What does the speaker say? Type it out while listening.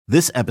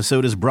This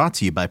episode is brought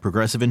to you by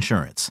Progressive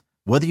Insurance.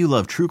 Whether you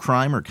love true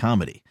crime or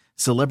comedy,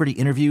 celebrity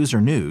interviews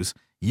or news,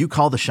 you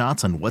call the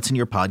shots on what's in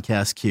your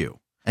podcast queue.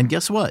 And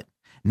guess what?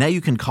 Now you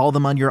can call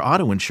them on your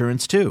auto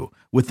insurance too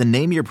with the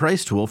Name Your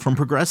Price tool from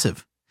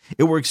Progressive.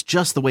 It works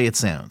just the way it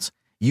sounds.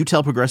 You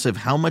tell Progressive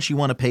how much you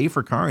want to pay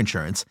for car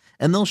insurance,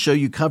 and they'll show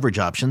you coverage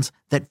options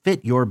that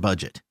fit your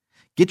budget.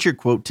 Get your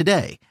quote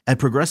today at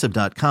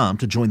Progressive.com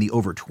to join the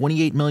over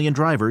 28 million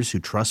drivers who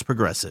trust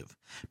Progressive.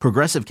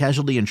 Progressive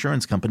Casualty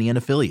Insurance Company and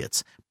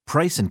Affiliates.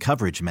 Price and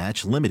coverage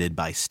match limited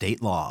by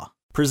state law.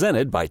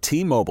 Presented by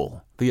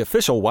T-Mobile, the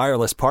official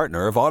wireless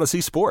partner of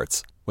Odyssey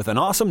Sports. With an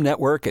awesome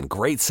network and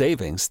great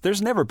savings,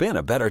 there's never been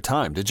a better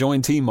time to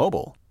join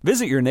T-Mobile.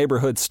 Visit your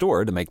neighborhood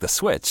store to make the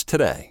switch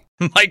today.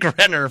 Mike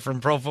Renner from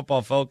Pro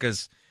Football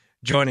Focus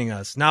joining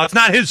us. Now, it's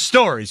not his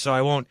story, so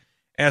I won't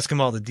ask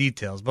him all the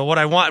details. But what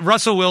I want,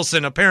 Russell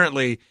Wilson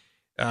apparently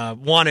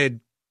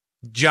wanted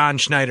John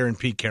Schneider and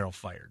Pete Carroll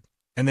fired,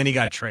 and then he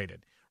got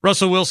traded.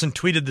 Russell Wilson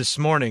tweeted this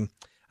morning,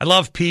 "I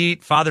love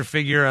Pete, father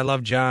figure. I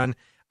love John.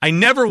 I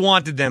never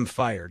wanted them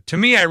fired." To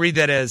me, I read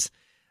that as,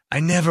 I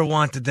never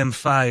wanted them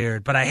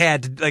fired, but I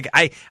had to,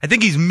 I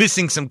think he's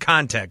missing some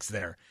context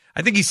there.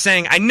 I think he's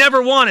saying, I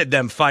never wanted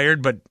them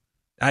fired, but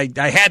I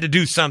had to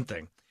do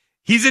something.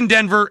 He's in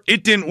Denver.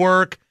 It didn't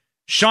work.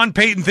 Sean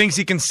Payton thinks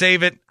he can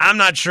save it. I'm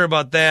not sure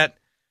about that.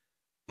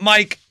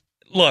 Mike,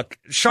 look,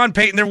 Sean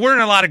Payton, there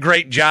weren't a lot of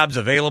great jobs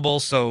available,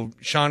 so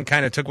Sean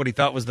kind of took what he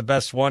thought was the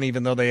best one,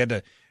 even though they had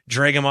to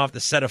drag him off the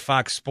set of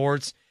Fox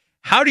Sports.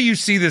 How do you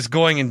see this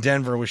going in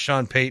Denver with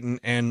Sean Payton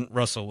and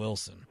Russell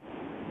Wilson?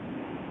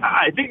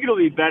 I think it'll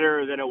be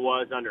better than it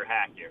was under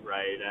Hackett,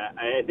 right?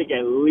 I think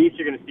at least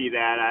you're going to see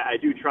that. I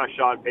do trust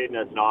Sean Payton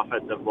as an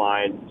offensive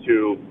line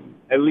to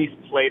at least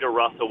play to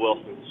Russell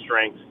Wilson's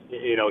strengths.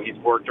 You know, he's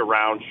worked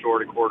around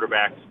shorter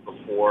quarterbacks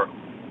before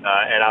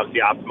and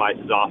obviously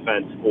optimized his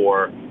offense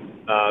for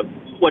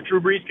what Drew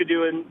Brees could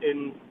do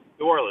in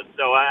New Orleans.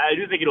 So I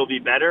do think it'll be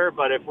better,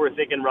 but if we're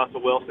thinking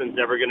Russell Wilson's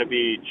ever going to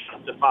be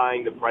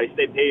justifying the price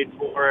they paid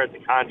for it, the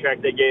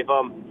contract they gave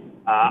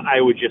him, I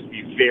would just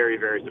be very,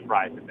 very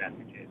surprised if that's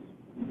the case.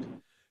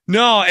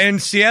 No,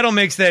 and Seattle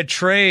makes that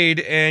trade,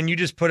 and you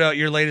just put out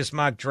your latest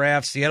mock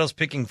draft. Seattle's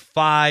picking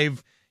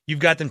 5. You've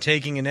got them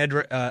taking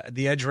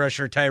the edge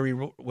rusher,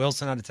 Tyree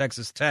Wilson, out of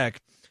Texas Tech.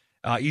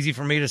 Easy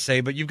for me to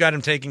say, but you've got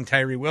him taking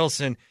Tyree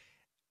Wilson.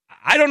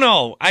 I don't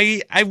know.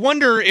 I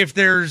wonder if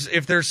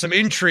there's some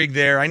intrigue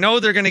there. I know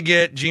they're going to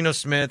get Geno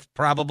Smith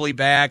probably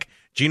back.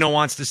 Geno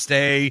wants to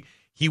stay.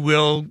 He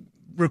will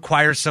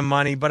require some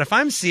money. But if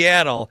I'm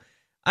Seattle,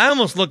 I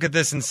almost look at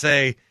this and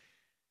say,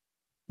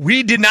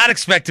 we did not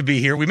expect to be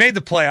here. We made the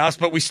playoffs,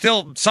 but we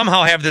still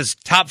somehow have this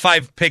top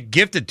 5 pick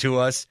gifted to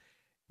us.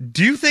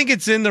 Do you think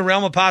it's in the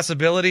realm of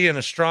possibility and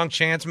a strong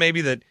chance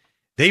maybe that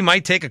they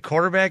might take a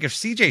quarterback? If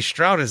C.J.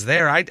 Stroud is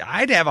there,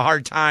 I'd have a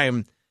hard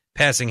time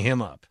passing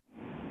him up.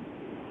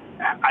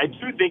 I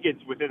do think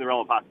it's within the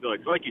realm of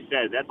possibility. So like you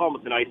said, that's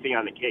almost an icing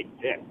on the cake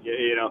pick.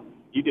 You know,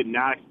 you did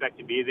not expect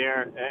to be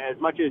there.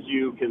 As much as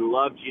you can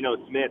love Geno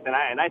Smith, and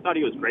I thought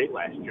he was great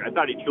last year. I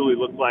thought he truly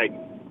looked like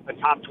a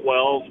top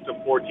 12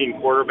 to 14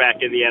 quarterback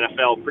in the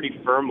NFL pretty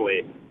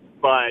firmly.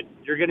 But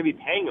you're going to be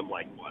paying him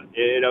like one.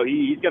 You know,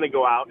 he's going to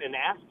go out and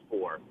ask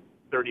for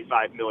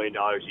 $35 million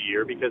a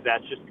year because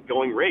that's just the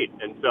going rate.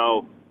 And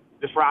so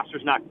this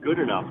roster's not good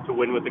enough to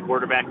win with the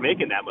quarterback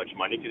making that much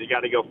money because you got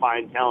to go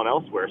find talent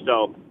elsewhere.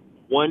 So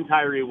one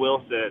Tyree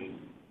Wilson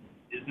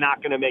is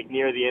not going to make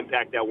near the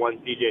impact that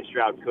one C.J.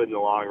 Stroud could in the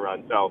long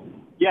run. So,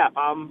 yeah, if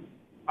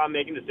I'm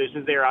making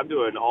decisions there, I'm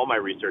doing all my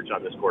research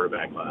on this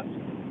quarterback class.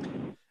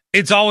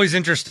 It's always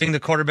interesting, the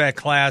quarterback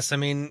class. I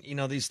mean, you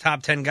know, these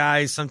top 10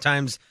 guys,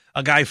 sometimes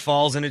a guy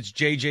falls and it's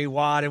J.J.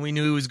 Watt, and we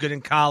knew he was good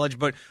in college,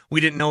 but we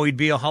didn't know he'd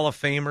be a Hall of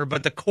Famer.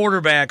 But the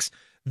quarterbacks,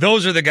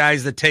 those are the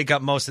guys that take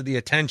up most of the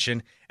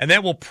attention, and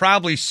that will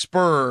probably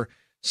spur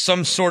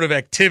some sort of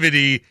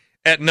activity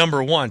at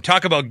number 1.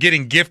 Talk about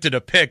getting gifted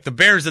a pick. The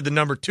Bears had the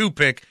number 2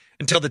 pick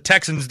until the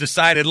Texans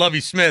decided, Lovie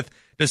Smith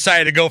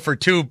decided to go for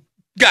 2,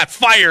 got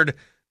fired.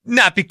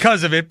 Not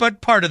because of it,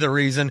 but part of the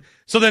reason.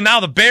 So then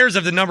now the Bears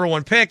have the number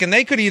 1 pick, and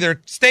they could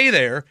either stay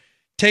there,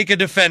 take a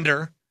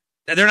defender.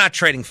 They're not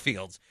trading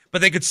Fields,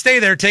 but they could stay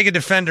there, take a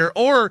defender,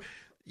 or,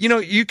 you know,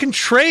 you can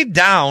trade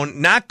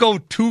down, not go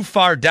too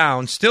far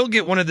down, still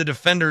get one of the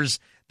defenders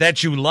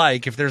that you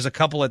like if there's a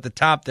couple at the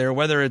top there,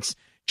 whether it's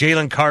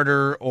Jalen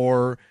Carter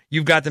or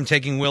you've got them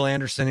taking Will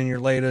Anderson in your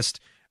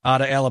latest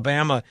out of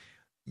Alabama.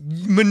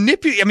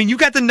 I mean, you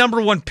got the number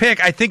 1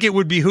 pick. I think it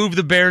would behoove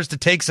the Bears to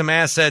take some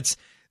assets.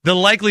 The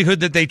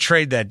likelihood that they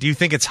trade that, do you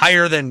think it's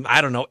higher than,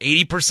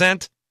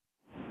 80%?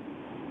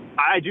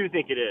 I do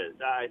think it is.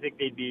 I think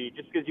they'd be,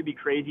 just because you'd be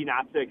crazy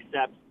not to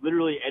accept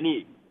literally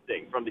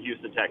anything from the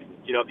Houston Texans.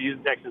 You know, if the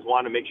Houston Texans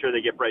want to make sure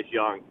they get Bryce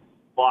Young,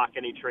 block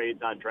any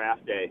trades on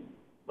draft day,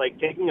 like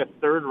taking a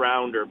 3rd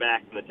rounder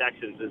back from the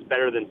Texans is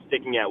better than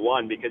sticking at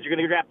 1 because you're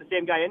going to draft the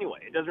same guy anyway.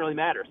 It doesn't really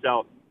matter.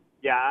 So,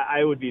 yeah,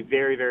 I would be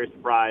very, very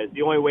surprised.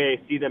 The only way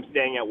I see them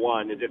staying at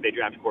 1 is if they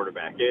draft a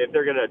quarterback. If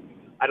they're going to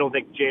I don't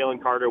think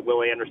Jalen Carter,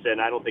 Will Anderson,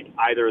 I don't think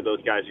either of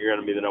those guys are going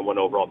to be the number 1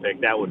 overall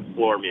pick. That would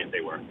floor me if they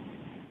were.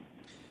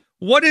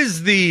 What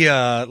is the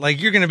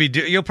you're going to be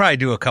you'll probably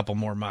do a couple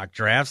more mock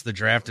drafts. The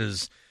draft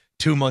is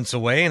 2 months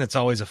away, and it's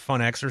always a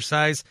fun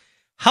exercise.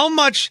 How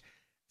much?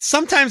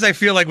 Sometimes I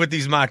feel like with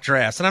these mock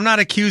drafts, and I'm not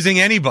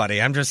accusing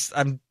anybody. I'm just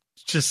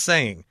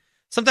saying.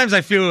 Sometimes I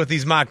feel with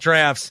these mock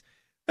drafts,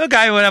 a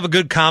guy would have a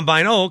good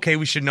combine. Oh, okay,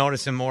 we should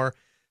notice him more.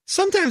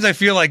 Sometimes I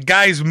feel like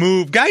guys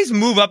move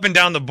up and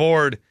down the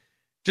board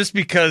just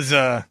because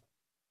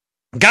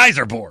guys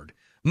are bored.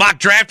 Mock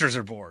drafters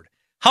are bored.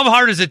 How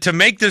hard is it to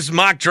make this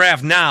mock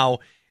draft now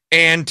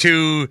and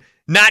to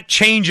not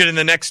change it in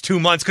the next 2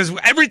 months? Because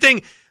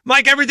everything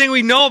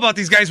we know about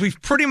these guys,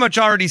 we've pretty much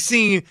already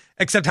seen,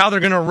 except how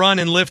they're going to run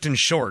and lift in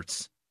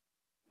shorts.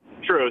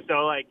 True.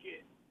 So,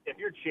 if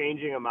you're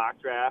changing a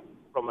mock draft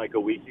from, a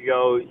week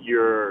ago,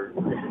 you're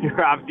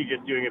obviously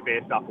just doing it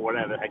based off of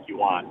whatever the heck you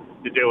want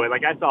to do it.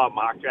 I saw a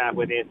mock draft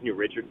with Anthony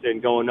Richardson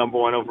going number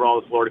 1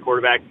 overall as Florida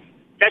quarterback.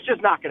 That's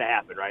just not going to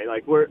happen, right?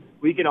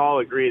 We can all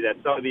agree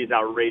that some of these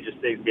outrageous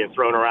things being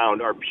thrown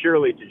around are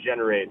purely to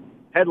generate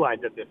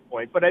headlines at this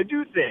point. But I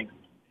do think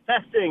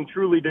testing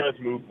truly does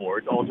move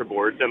boards, alter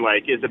boards, and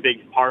is a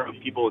big part of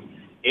people's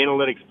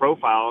analytics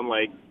profile,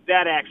 and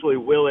that actually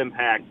will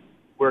impact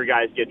where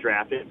guys get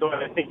drafted. So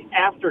I think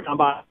after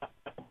combine,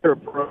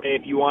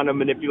 if you want to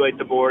manipulate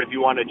the board, if you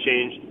want to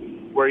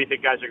change where you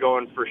think guys are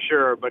going, for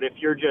sure. But if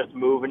you're just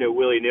moving it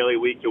willy-nilly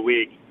week to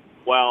week,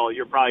 well,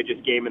 you're probably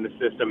just gaming the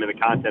system and the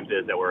content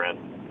is that we're in.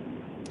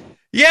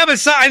 Yeah, but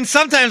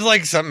sometimes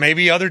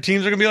maybe other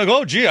teams are gonna be like,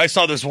 oh, gee, I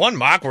saw this one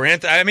mock where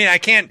I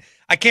can't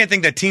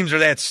think that teams are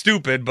that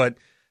stupid, but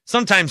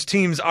sometimes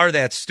teams are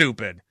that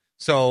stupid.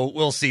 So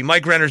we'll see.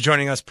 Mike Renner's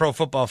joining us, Pro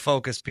Football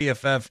Focus,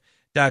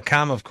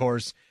 PFF.com, of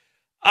course.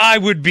 I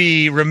would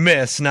be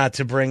remiss not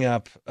to bring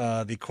up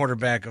the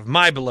quarterback of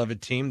my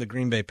beloved team, the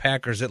Green Bay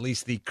Packers, at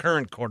least the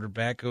current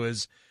quarterback who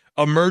has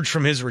emerged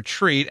from his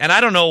retreat. And I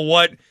don't know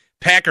what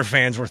Packer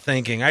fans were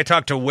thinking. I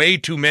talked to way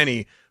too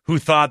many who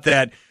thought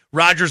that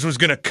Rodgers was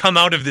going to come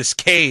out of this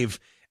cave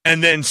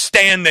and then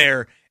stand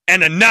there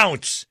and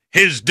announce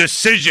his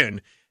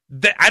decision.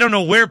 I don't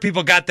know where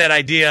people got that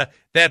idea.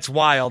 That's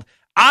wild.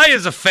 I,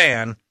 as a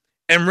fan,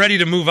 am ready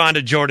to move on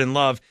to Jordan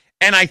Love,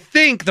 and I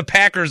think the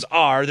Packers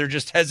are. They're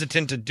just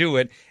hesitant to do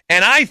it.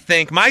 And I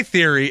think my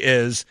theory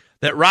is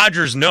that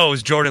Rodgers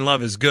knows Jordan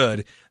Love is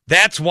good.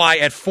 That's why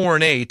at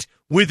 4-8,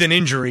 with an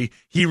injury,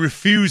 he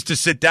refused to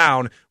sit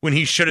down when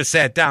he should have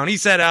sat down. He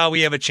said,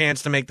 we have a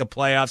chance to make the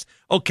playoffs.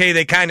 Okay,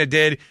 they kind of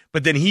did,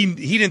 but then he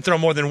didn't throw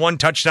more than one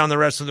touchdown the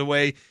rest of the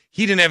way.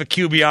 He didn't have a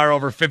QBR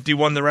over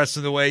 51 the rest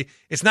of the way.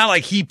 It's not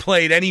like he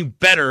played any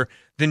better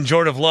than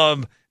Jordan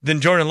Love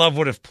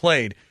would have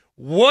played.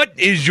 What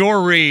is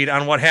your read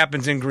on what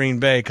happens in Green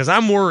Bay? Because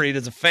I'm worried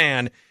as a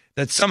fan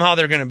that somehow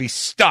they're going to be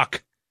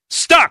stuck,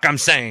 I'm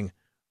saying,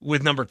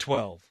 with number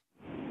 12.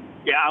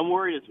 Yeah, I'm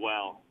worried as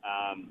well.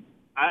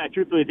 I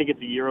truthfully think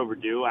it's a year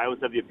overdue. I always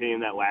have the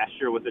opinion that last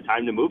year was the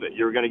time to move it.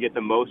 You were going to get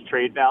the most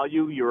trade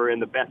value. You were in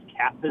the best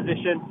cap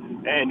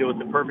position, and it was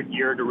the perfect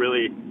year to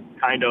really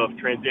kind of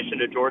transition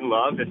to Jordan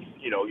Love. If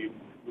you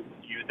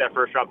used that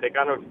first-round pick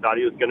on him, thought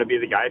he was going to be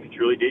the guy. If he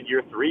truly did,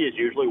 year 3 is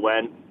usually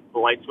when the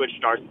light switch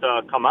starts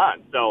to come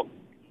on. So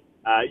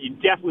you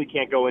definitely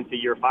can't go into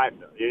year 5,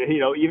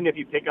 though. Even if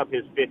you pick up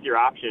his 5th-year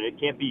option, it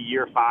can't be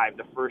year 5,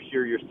 the first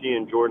year you're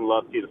seeing Jordan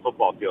Love see the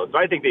football field. So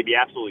I think they'd be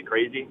absolutely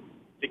crazy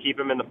to keep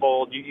him in the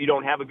fold. You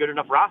don't have a good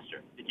enough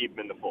roster to keep him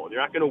in the fold. You're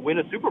not going to win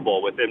a Super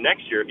Bowl with him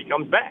next year if he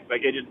comes back. They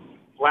just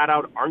flat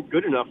out aren't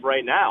good enough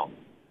right now.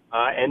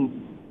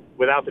 And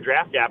without the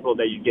draft capital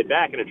that you get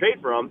back in a trade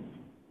for him,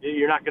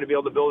 you're not going to be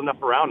able to build enough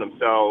around him.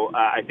 So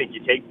I think you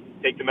take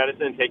the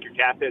medicine, take your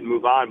cap hit, and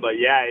move on. But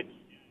yeah,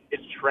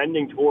 it's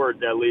trending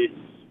towards at least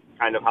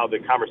kind of how the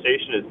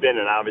conversation has been.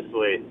 And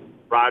obviously,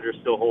 Rodgers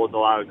still holds a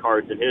lot of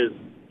cards in his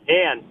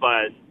hand,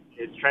 but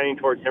it's trending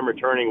towards him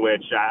returning,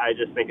 which I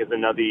just think is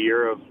another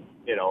year of,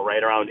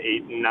 right around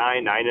 8-9,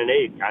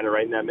 9-8, kind of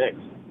right in that mix.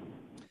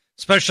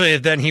 Especially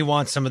if then he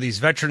wants some of these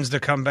veterans to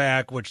come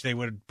back, which they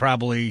would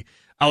probably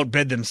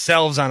outbid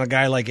themselves on a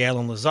guy like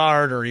Allen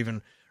Lazard or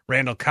even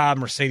Randall Cobb,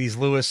 Mercedes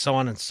Lewis, so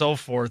on and so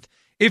forth.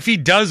 If he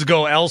does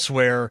go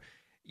elsewhere,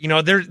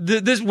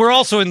 we're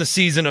also in the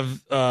season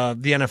of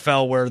the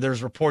NFL where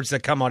there's reports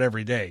that come out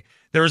every day.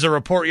 There was a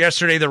report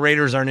yesterday the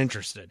Raiders aren't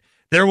interested.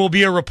 There will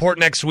be a report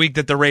next week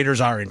that the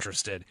Raiders are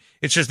interested.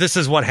 It's just this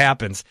is what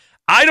happens.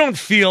 I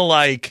almost feel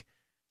like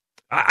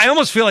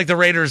the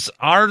Raiders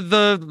are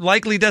the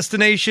likely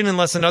destination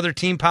unless another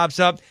team pops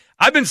up.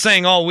 I've been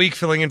saying all week,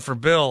 filling in for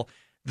Bill,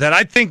 that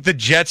I think the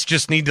Jets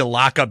just need to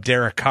lock up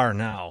Derek Carr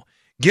now.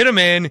 Get him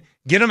in,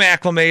 get him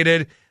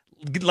acclimated,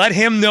 let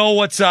him know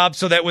what's up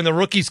so that when the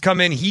rookies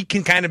come in, he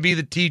can kind of be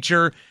the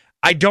teacher.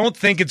 I don't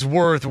think it's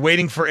worth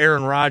waiting for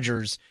Aaron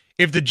Rodgers.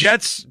 If the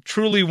Jets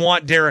truly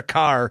want Derek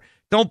Carr,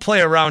 don't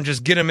play around,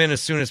 just get him in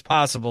as soon as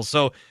possible.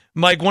 So,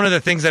 Mike, one of the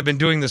things I've been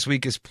doing this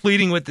week is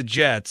pleading with the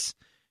Jets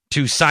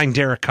to sign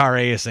Derek Carr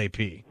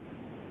ASAP.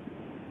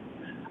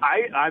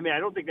 I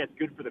don't think that's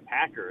good for the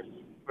Packers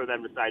for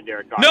them to sign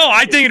Derek Carr. No,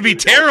 I think it'd be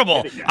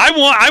terrible.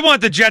 I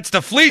want the Jets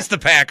to fleece the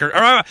Packers, or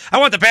I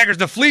want the Packers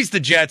to fleece the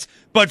Jets.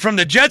 But from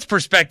the Jets'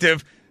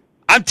 perspective,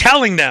 I'm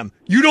telling them,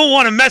 you don't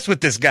want to mess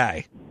with this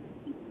guy.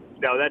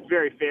 No, that's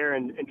very fair.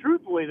 And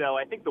truthfully, though,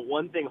 I think the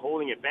one thing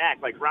holding it back,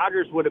 like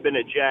Rodgers would have been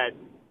a Jet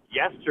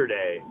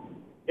yesterday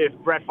if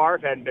Brett Favre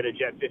hadn't been a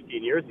Jet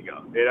 15 years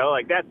ago. You know,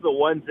 like that's the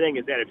one thing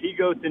is that if he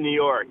goes to New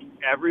York,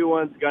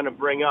 everyone's going to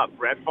bring up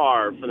Brett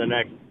Favre for the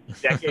next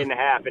decade and a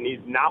half, and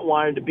he's not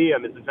wanted to be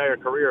him his entire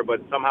career,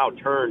 but somehow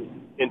turned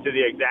into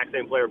the exact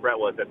same player Brett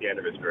was at the end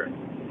of his career.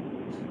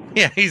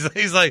 Yeah,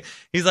 he's like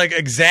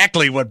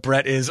exactly what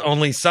Brett is,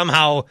 only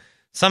somehow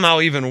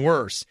even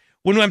worse.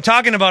 When I'm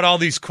talking about all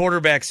these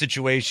quarterback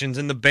situations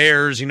and the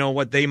Bears, you know,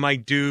 what they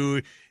might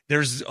do,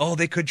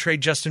 they could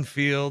trade Justin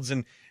Fields,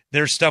 and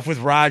there's stuff with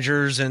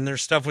Rodgers, and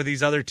there's stuff with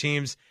these other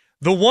teams.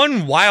 The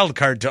one wild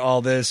card to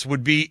all this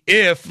would be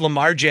if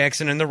Lamar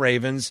Jackson and the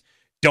Ravens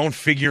don't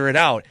figure it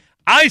out.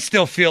 I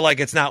still feel like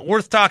it's not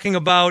worth talking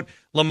about.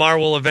 Lamar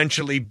will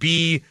eventually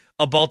be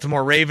a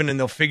Baltimore Raven, and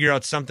they'll figure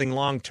out something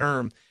long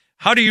term.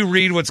 How do you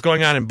read what's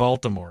going on in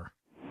Baltimore?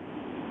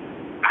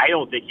 I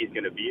don't think he's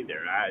going to be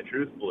there.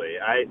 Truthfully,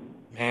 I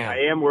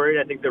am worried.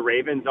 I think the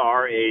Ravens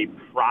are a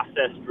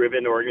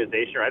process-driven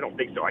organization. I don't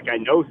think so. Like, I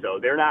know so.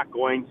 They're not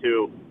going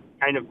to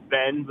kind of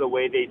bend the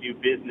way they do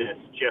business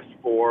just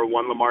for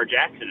one Lamar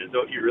Jackson. And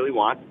so if he really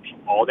wants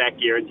all that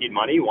guaranteed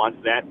money, wants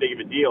that big of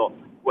a deal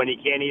when he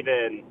can't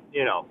even,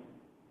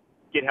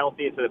 get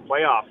healthy into the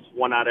playoffs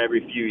one out of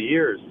every few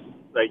years,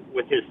 like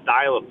with his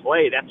style of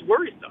play, that's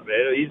worrisome.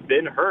 He's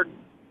been hurt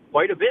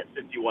quite a bit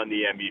since he won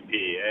the MVP.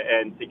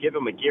 And to give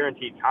him a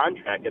guaranteed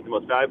contract at the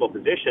most valuable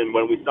position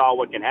when we saw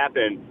what can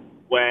happen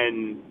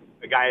when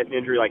a guy has an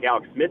injury like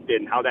Alex Smith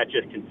did and how that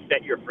just can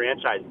set your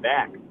franchise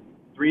back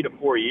 3 to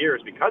 4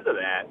 years because of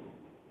that,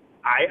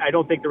 I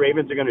don't think the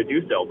Ravens are going to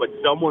do so, but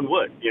someone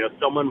would.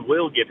 Someone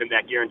will give him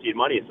that guaranteed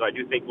money. So I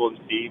do think we'll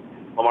see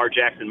Lamar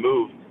Jackson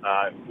move.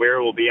 Where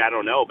it will be, I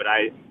don't know, but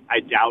I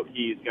doubt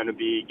he's going to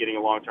be getting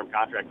a long-term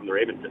contract from the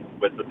Ravens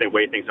with the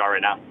way things are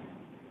right now.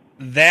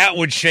 That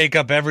would shake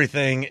up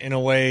everything in a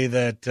way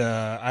that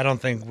I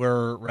don't think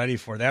we're ready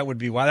for. That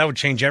would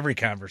change every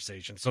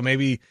conversation. So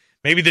maybe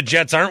the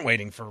Jets aren't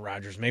waiting for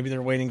Rodgers. Maybe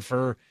they're waiting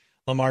for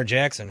Lamar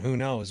Jackson. Who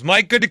knows?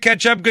 Mike, good to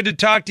catch up. Good to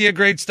talk to you.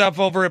 Great stuff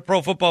over at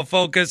Pro Football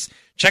Focus.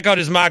 Check out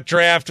his mock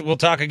draft. We'll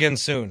talk again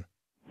soon.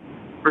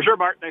 For sure,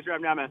 Bart. Thanks for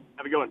having me on, man.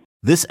 Have a good one.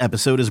 This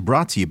episode is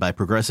brought to you by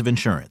Progressive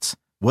Insurance.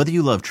 Whether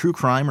you love true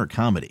crime or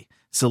comedy,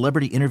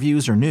 celebrity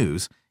interviews or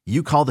news,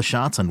 you call the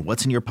shots on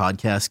what's in your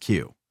podcast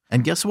queue.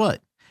 And guess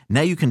what?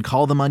 Now you can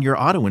call them on your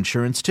auto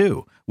insurance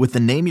too with the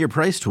Name Your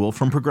Price tool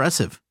from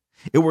Progressive.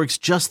 It works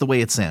just the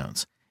way it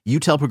sounds. You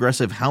tell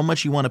Progressive how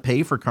much you want to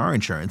pay for car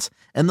insurance,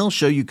 and they'll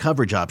show you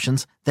coverage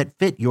options that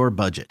fit your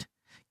budget.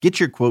 Get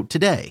your quote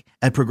today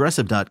at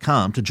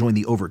Progressive.com to join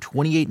the over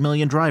 28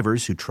 million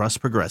drivers who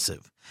trust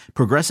Progressive.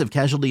 Progressive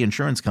Casualty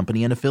Insurance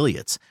Company and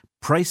Affiliates.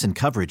 Price and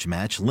coverage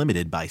match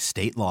limited by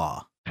state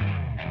law.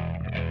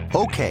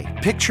 Okay,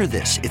 picture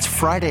this. It's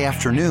Friday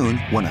afternoon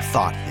when a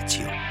thought hits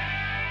you.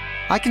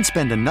 I can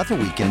spend another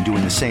weekend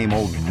doing the same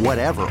old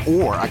whatever,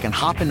 or I can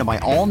hop into my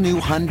all-new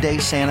Hyundai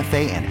Santa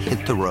Fe and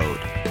hit the road.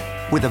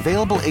 With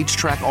available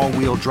H-Track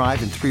all-wheel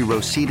drive and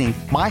 3-row seating,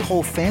 my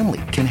whole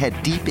family can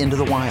head deep into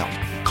the wild.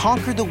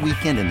 Conquer the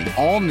weekend in the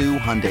all-new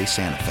Hyundai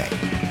Santa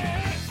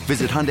Fe.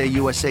 Visit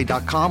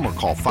HyundaiUSA.com or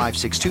call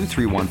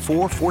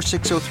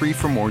 562-314-4603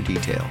 for more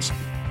details.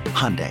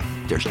 Hyundai,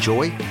 there's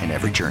joy in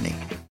every journey.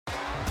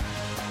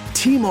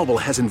 T-Mobile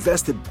has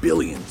invested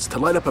billions to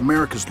light up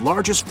America's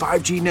largest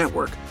 5G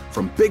network,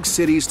 from big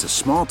cities to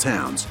small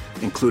towns,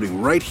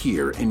 including right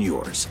here in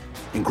yours.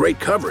 And great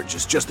coverage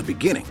is just the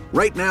beginning.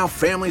 Right now,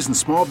 families and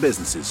small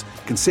businesses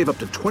can save up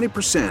to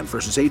 20%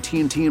 versus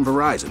AT&T and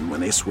Verizon when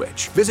they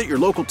switch. Visit your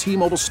local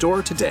T-Mobile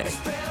store today.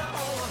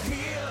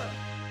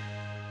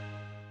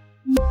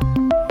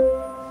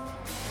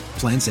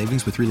 Plan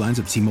savings with 3 lines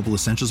of T-Mobile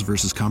Essentials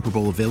versus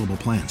comparable available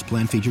plans.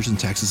 Plan features and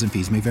taxes and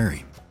fees may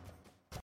vary.